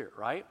 Holy Spirit,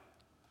 right?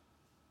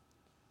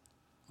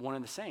 One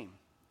and the same.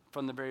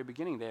 From the very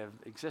beginning, they have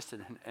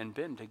existed and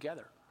been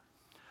together.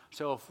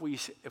 So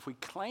if we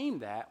claim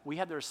that, we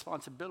have the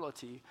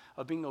responsibility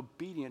of being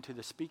obedient to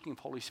the speaking of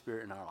Holy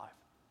Spirit in our life.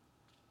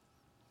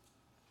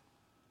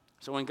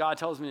 So when God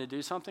tells me to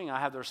do something, I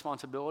have the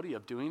responsibility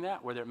of doing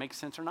that, whether it makes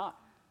sense or not.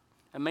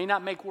 It may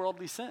not make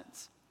worldly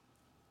sense.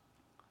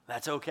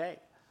 That's okay.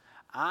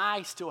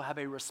 I still have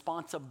a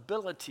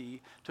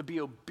responsibility to be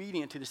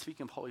obedient to the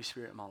speaking of Holy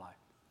Spirit in my life.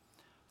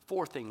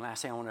 Fourth thing,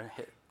 last thing I want to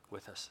hit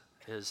with us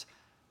is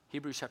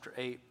Hebrews chapter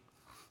 8,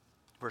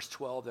 verse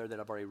 12 there that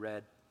I've already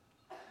read.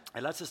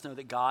 It lets us know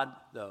that God,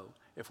 though,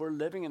 if we're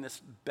living in this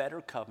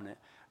better covenant,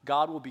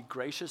 God will be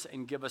gracious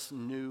and give us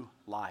new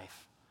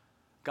life.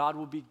 God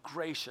will be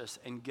gracious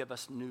and give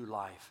us new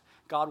life.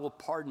 God will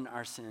pardon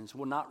our sins,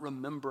 will not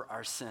remember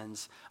our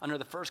sins. Under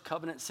the first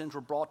covenant, sins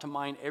were brought to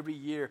mind every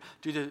year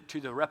due to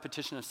the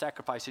repetition of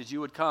sacrifices. You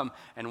would come,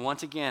 and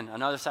once again,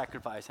 another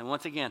sacrifice, and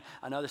once again,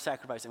 another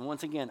sacrifice, and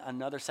once again,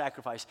 another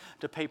sacrifice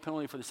to pay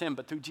penalty for the sin.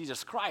 But through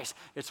Jesus Christ,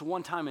 it's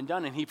one time and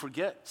done, and He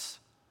forgets.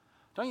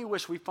 Don't you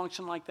wish we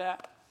functioned like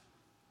that?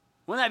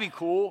 Wouldn't that be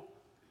cool?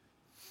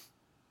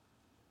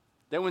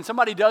 That when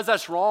somebody does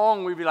us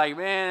wrong, we'd be like,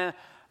 man,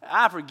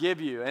 I forgive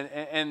you.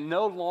 And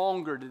no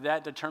longer did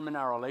that determine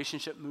our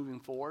relationship moving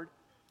forward.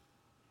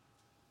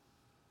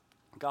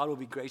 God will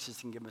be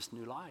gracious and give us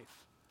new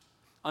life.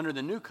 Under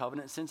the new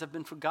covenant, sins have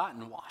been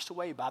forgotten, washed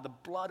away by the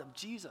blood of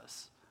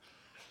Jesus.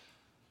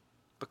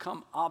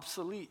 Become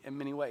obsolete in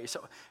many ways.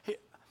 So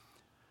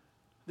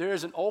there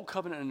is an old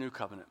covenant and a new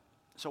covenant.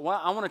 So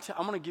I'm going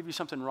to give you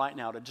something right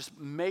now to just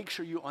make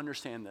sure you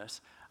understand this.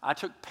 I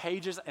took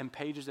pages and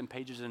pages and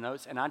pages of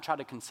notes, and I tried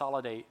to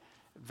consolidate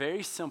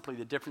very simply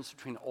the difference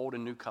between old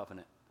and new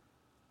covenant.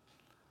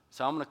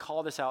 So I'm going to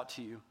call this out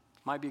to you.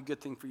 Might be a good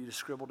thing for you to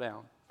scribble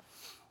down.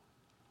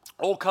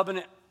 Old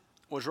covenant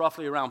was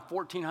roughly around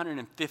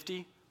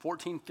 1450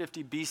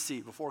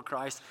 BC, before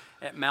Christ,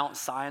 at Mount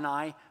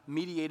Sinai,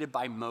 mediated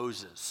by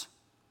Moses.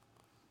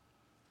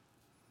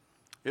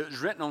 It was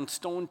written on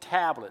stone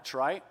tablets,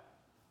 right?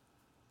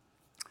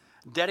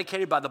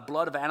 Dedicated by the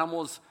blood of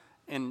animals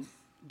in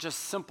just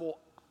simple,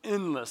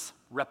 endless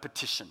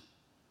repetition.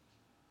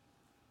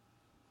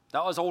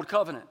 That was Old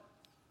Covenant.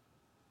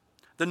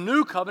 The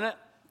New Covenant,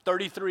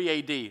 33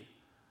 AD.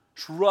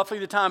 It's roughly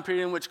the time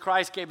period in which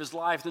Christ gave his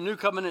life. The New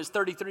Covenant is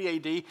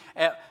 33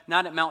 AD,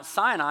 not at Mount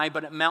Sinai,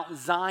 but at Mount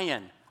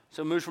Zion.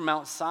 So it moves from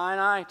Mount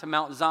Sinai to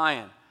Mount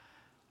Zion.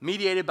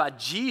 Mediated by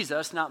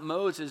Jesus, not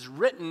Moses,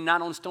 written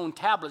not on stone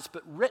tablets,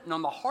 but written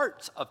on the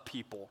hearts of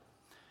people.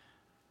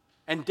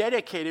 And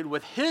dedicated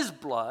with his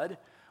blood,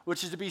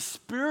 which is to be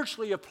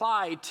spiritually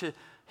applied to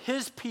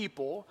his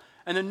people.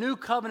 And the new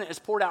covenant is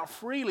poured out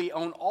freely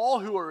on all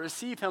who will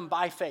receive him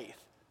by faith.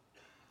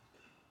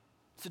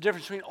 It's the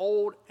difference between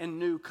old and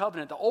new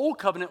covenant. The old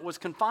covenant was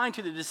confined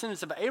to the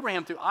descendants of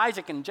Abraham through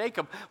Isaac and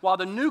Jacob, while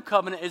the new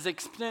covenant is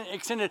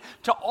extended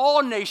to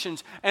all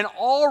nations and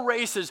all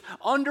races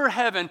under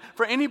heaven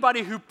for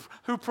anybody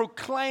who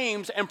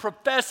proclaims and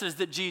professes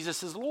that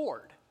Jesus is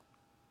Lord.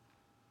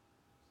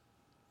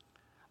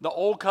 The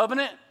old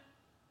covenant,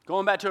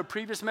 going back to a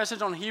previous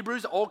message on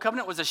Hebrews, the old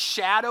covenant was a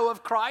shadow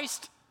of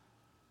Christ.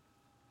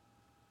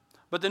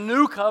 But the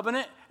new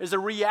covenant is a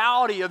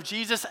reality of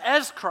Jesus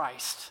as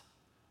Christ.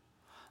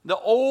 The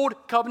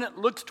old covenant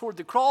looks toward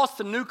the cross.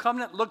 The new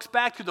covenant looks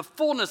back to the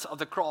fullness of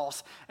the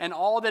cross and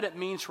all that it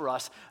means for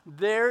us.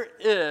 There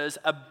is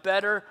a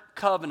better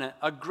covenant,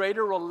 a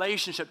greater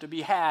relationship to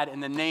be had in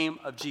the name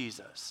of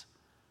Jesus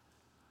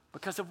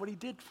because of what he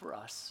did for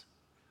us.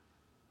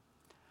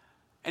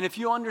 And if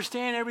you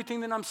understand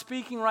everything that I'm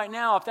speaking right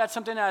now, if that's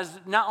something that has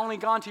not only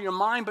gone to your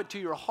mind but to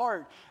your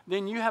heart,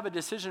 then you have a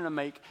decision to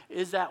make.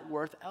 Is that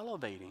worth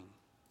elevating?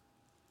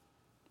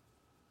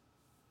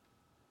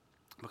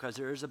 Because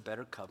there is a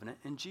better covenant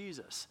in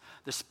Jesus.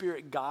 The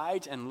Spirit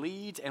guides and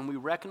leads, and we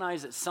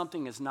recognize that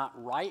something is not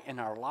right in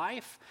our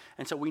life.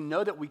 And so we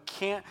know that we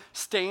can't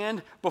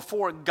stand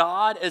before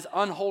God as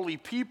unholy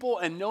people.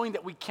 And knowing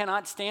that we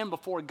cannot stand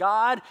before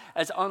God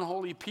as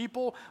unholy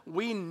people,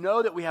 we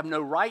know that we have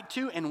no right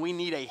to, and we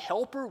need a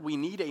helper, we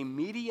need a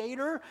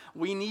mediator,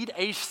 we need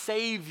a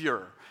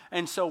Savior.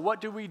 And so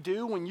what do we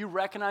do when you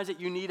recognize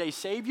that you need a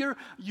Savior?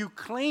 You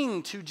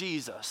cling to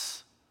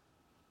Jesus.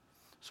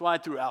 That's why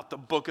throughout the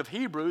book of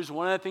Hebrews,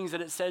 one of the things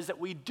that it says that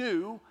we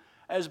do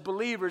as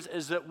believers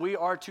is that we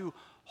are to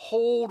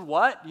hold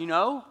what? You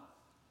know?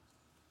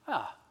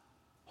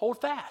 Hold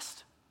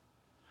fast.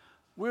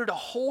 We're to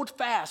hold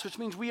fast, which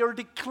means we are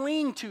to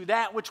cling to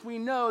that which we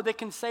know that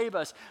can save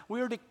us.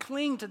 We are to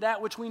cling to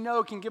that which we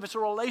know can give us a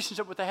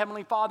relationship with the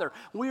Heavenly Father.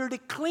 We are to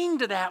cling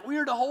to that. We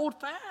are to hold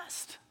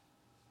fast.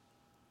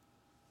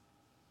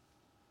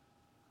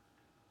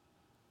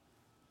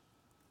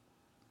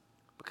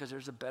 Because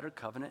there's a better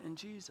covenant in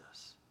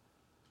Jesus.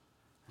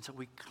 And so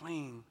we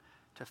cling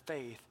to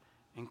faith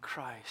in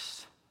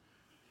Christ.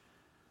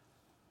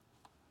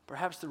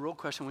 Perhaps the real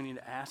question we need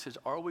to ask is,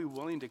 are we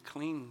willing to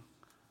cling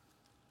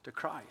to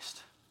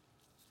Christ?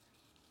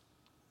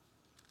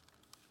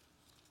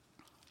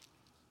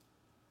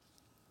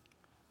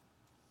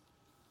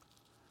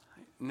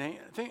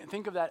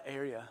 Think of that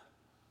area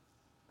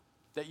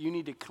that you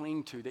need to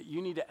cling to, that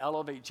you need to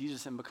elevate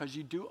Jesus in, because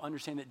you do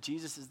understand that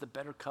Jesus is the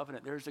better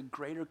covenant. There's a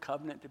greater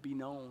covenant to be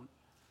known.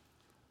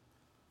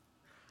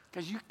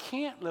 Because you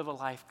can't live a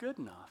life good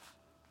enough.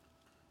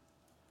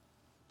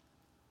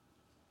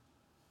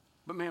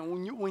 But man,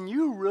 when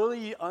you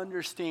really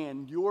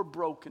understand your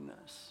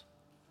brokenness,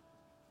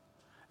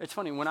 it's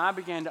funny, when I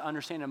began to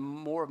understand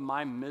more of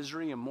my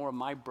misery and more of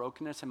my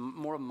brokenness and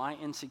more of my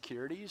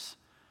insecurities,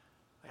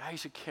 I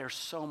used to care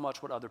so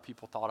much what other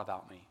people thought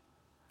about me.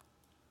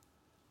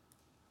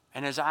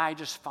 And as I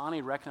just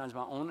finally recognized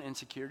my own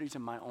insecurities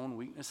and my own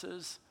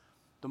weaknesses,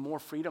 the more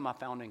freedom I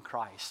found in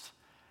Christ.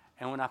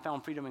 And when I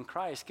found freedom in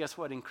Christ, guess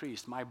what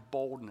increased? My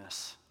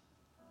boldness.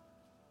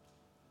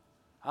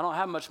 I don't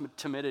have much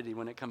timidity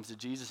when it comes to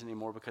Jesus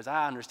anymore because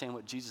I understand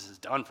what Jesus has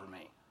done for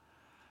me.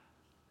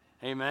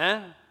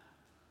 Amen?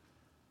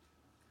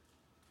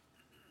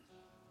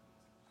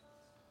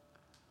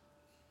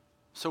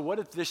 So what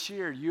if this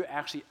year you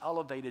actually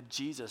elevated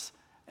Jesus?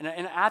 And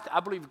I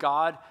believe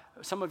God,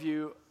 some of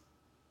you,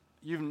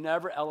 you've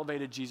never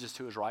elevated Jesus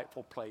to his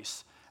rightful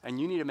place, and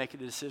you need to make a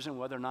decision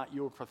whether or not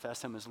you will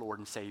profess him as Lord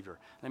and Savior.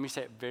 Let me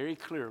say it very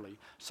clearly.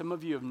 Some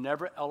of you have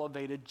never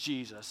elevated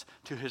Jesus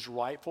to his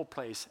rightful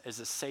place as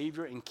the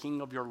Savior and King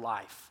of your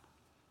life.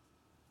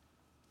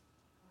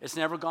 It's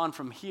never gone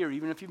from here,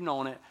 even if you've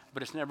known it,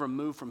 but it's never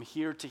moved from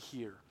here to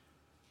here.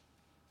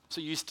 So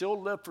you still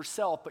live for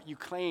self, but you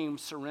claim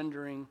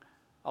surrendering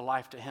a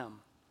life to him.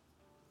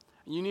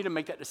 You need to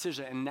make that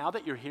decision. And now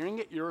that you're hearing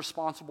it, you're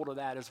responsible to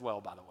that as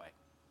well, by the way.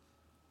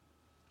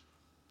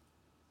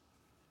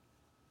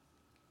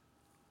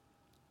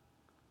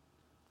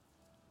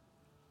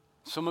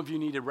 Some of you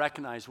need to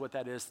recognize what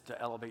that is to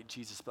elevate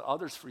Jesus, but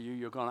others for you,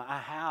 you're going,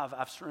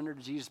 I've surrendered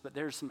to Jesus, but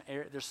there's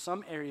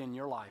some area in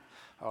your life,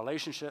 a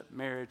relationship,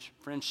 marriage,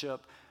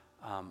 friendship,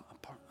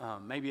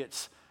 maybe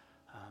it's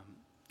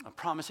a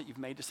promise that you've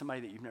made to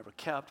somebody that you've never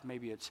kept,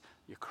 maybe it's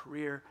your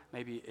career,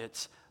 maybe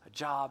it's a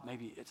job,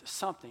 maybe it's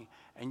something,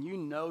 and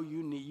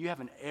you have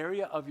an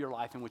area of your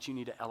life in which you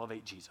need to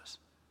elevate Jesus.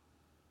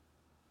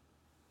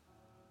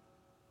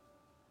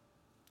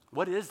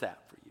 What is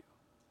that for you?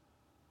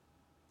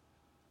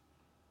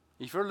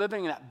 If you're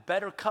living in that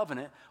better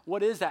covenant,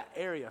 what is that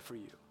area for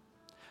you?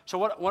 So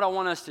what I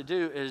want us to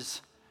do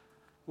is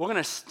we're going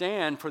to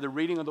stand for the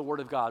reading of the Word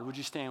of God. Would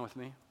you stand with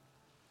me?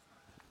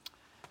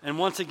 And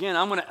once again,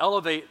 I'm going to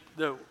elevate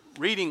the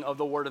reading of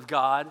the Word of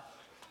God.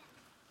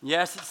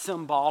 Yes, it's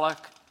symbolic,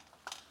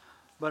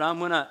 but I'm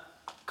going to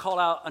call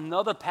out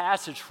another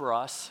passage for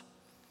us.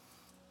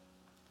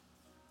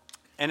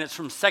 And it's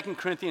from 2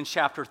 Corinthians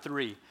chapter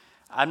 3.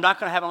 I'm not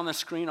going to have it on the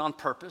screen on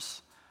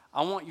purpose.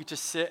 I want you to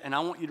sit and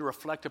I want you to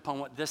reflect upon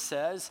what this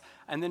says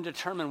and then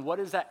determine what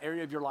is that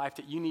area of your life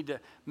that you need to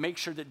make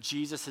sure that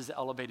Jesus is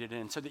elevated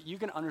in so that you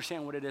can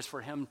understand what it is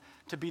for him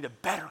to be the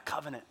better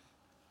covenant,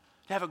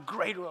 to have a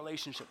greater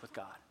relationship with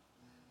God.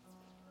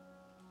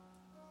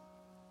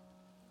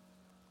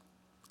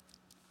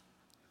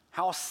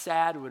 How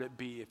sad would it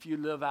be if you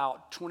live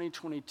out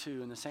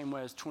 2022 in the same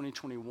way as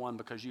 2021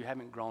 because you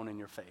haven't grown in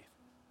your faith?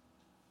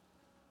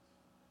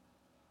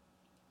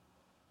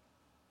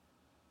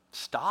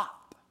 Stop.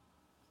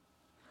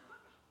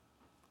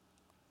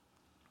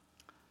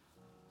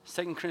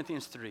 2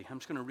 Corinthians 3. I'm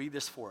just going to read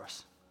this for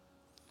us.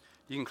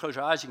 You can close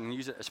your eyes. You can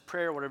use it as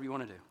prayer, whatever you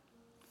want to do.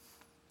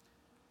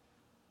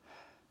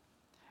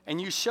 And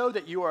you show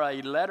that you are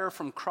a letter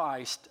from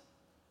Christ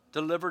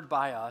delivered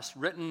by us,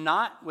 written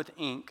not with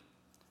ink,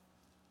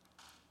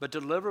 but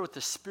delivered with the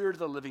Spirit of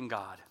the living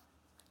God.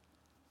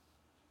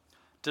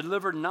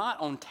 Delivered not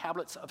on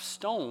tablets of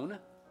stone,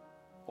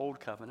 old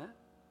covenant,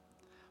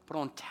 but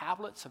on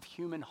tablets of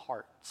human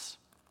hearts.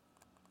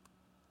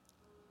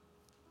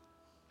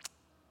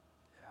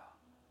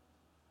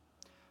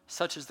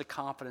 Such is the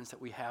confidence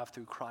that we have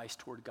through Christ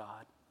toward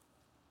God.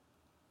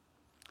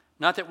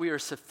 Not that we are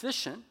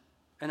sufficient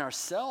in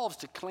ourselves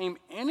to claim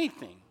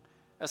anything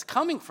as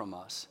coming from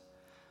us,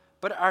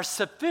 but our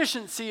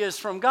sufficiency is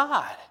from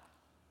God,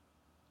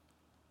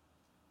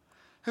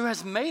 who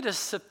has made us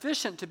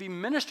sufficient to be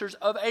ministers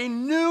of a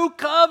new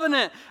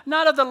covenant,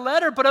 not of the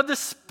letter, but of the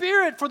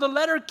Spirit. For the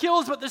letter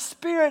kills, but the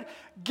Spirit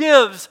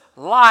gives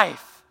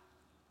life.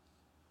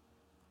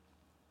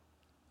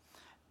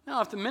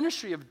 Now, if the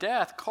ministry of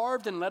death,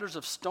 carved in letters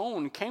of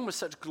stone, came with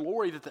such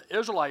glory that the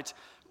Israelites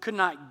could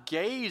not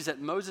gaze at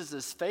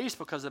Moses' face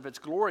because of its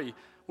glory,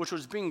 which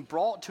was being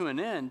brought to an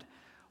end,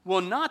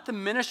 will not the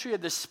ministry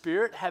of the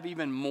Spirit have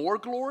even more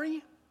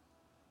glory?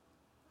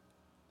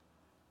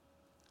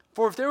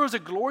 For if there was a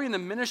glory in the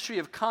ministry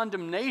of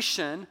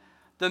condemnation,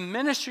 the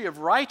ministry of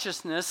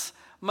righteousness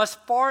must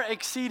far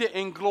exceed it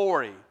in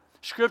glory.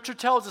 Scripture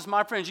tells us,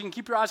 my friends, you can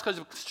keep your eyes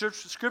closed.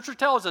 Scripture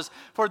tells us,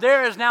 for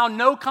there is now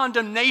no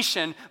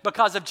condemnation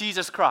because of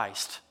Jesus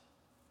Christ.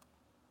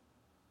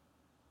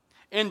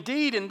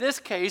 Indeed, in this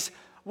case,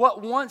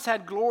 what once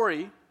had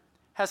glory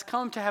has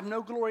come to have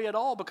no glory at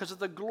all because of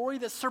the glory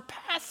that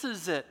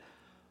surpasses it.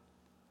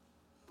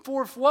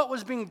 For if what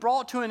was being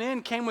brought to an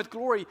end came with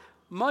glory,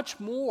 much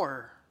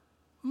more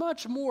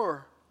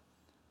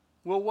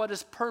will what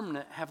is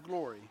permanent have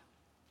glory.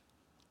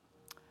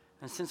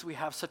 And since we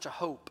have such a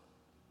hope,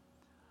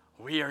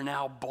 we are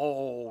now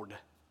bold.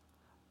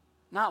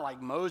 Not like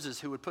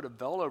Moses, who would put a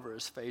veil over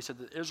his face so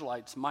that the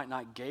Israelites might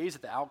not gaze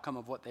at the outcome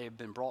of what they have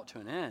been brought to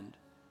an end,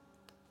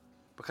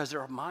 because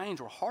their minds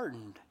were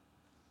hardened.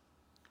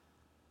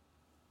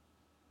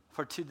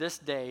 For to this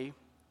day,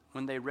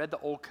 when they read the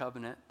Old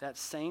Covenant, that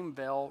same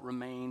veil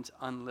remains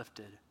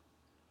unlifted,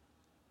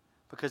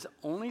 because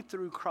only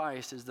through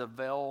Christ is the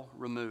veil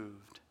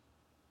removed,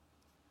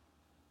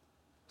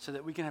 so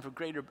that we can have a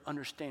greater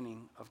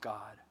understanding of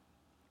God.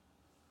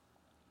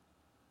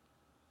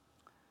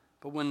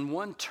 But when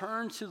one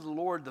turns to the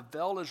Lord, the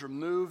veil is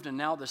removed, and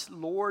now this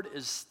Lord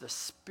is the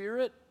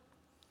Spirit.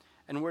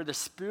 And where the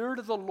Spirit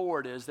of the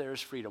Lord is, there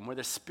is freedom. Where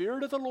the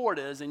Spirit of the Lord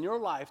is in your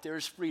life, there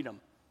is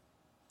freedom.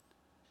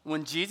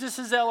 When Jesus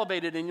is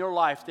elevated in your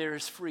life, there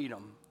is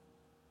freedom.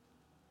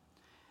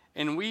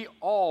 And we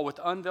all, with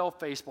unveiled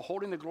face,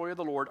 beholding the glory of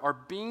the Lord, are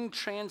being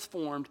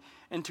transformed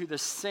into the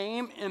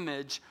same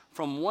image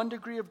from one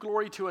degree of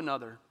glory to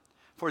another.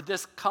 For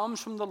this comes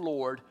from the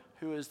Lord,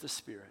 who is the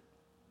Spirit.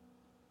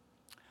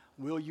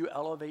 Will you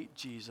elevate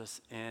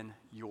Jesus in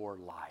your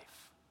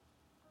life?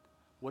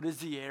 What is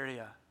the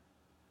area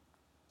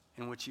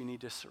in which you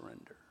need to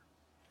surrender?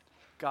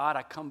 God,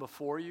 I come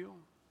before you.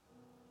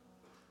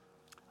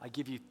 I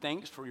give you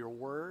thanks for your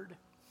word.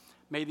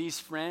 May these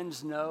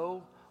friends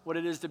know what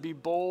it is to be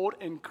bold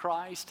in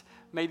Christ.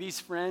 May these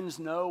friends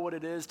know what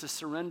it is to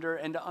surrender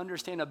and to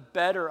understand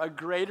a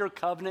greater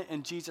covenant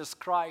in Jesus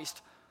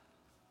Christ,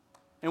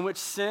 in which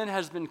sin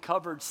has been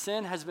covered,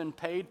 sin has been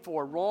paid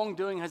for,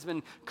 wrongdoing has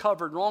been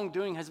covered,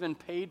 wrongdoing has been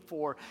paid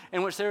for,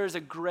 in which there is a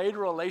greater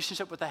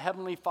relationship with the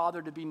Heavenly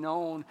Father to be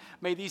known.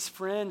 May these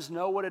friends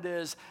know what it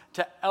is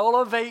to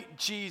elevate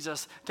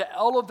Jesus, to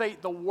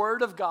elevate the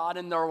Word of God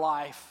in their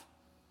life.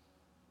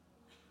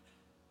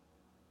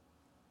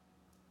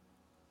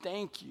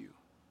 Thank you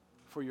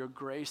for your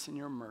grace and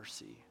your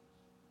mercy.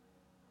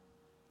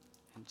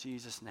 In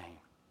Jesus' name,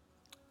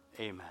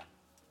 amen.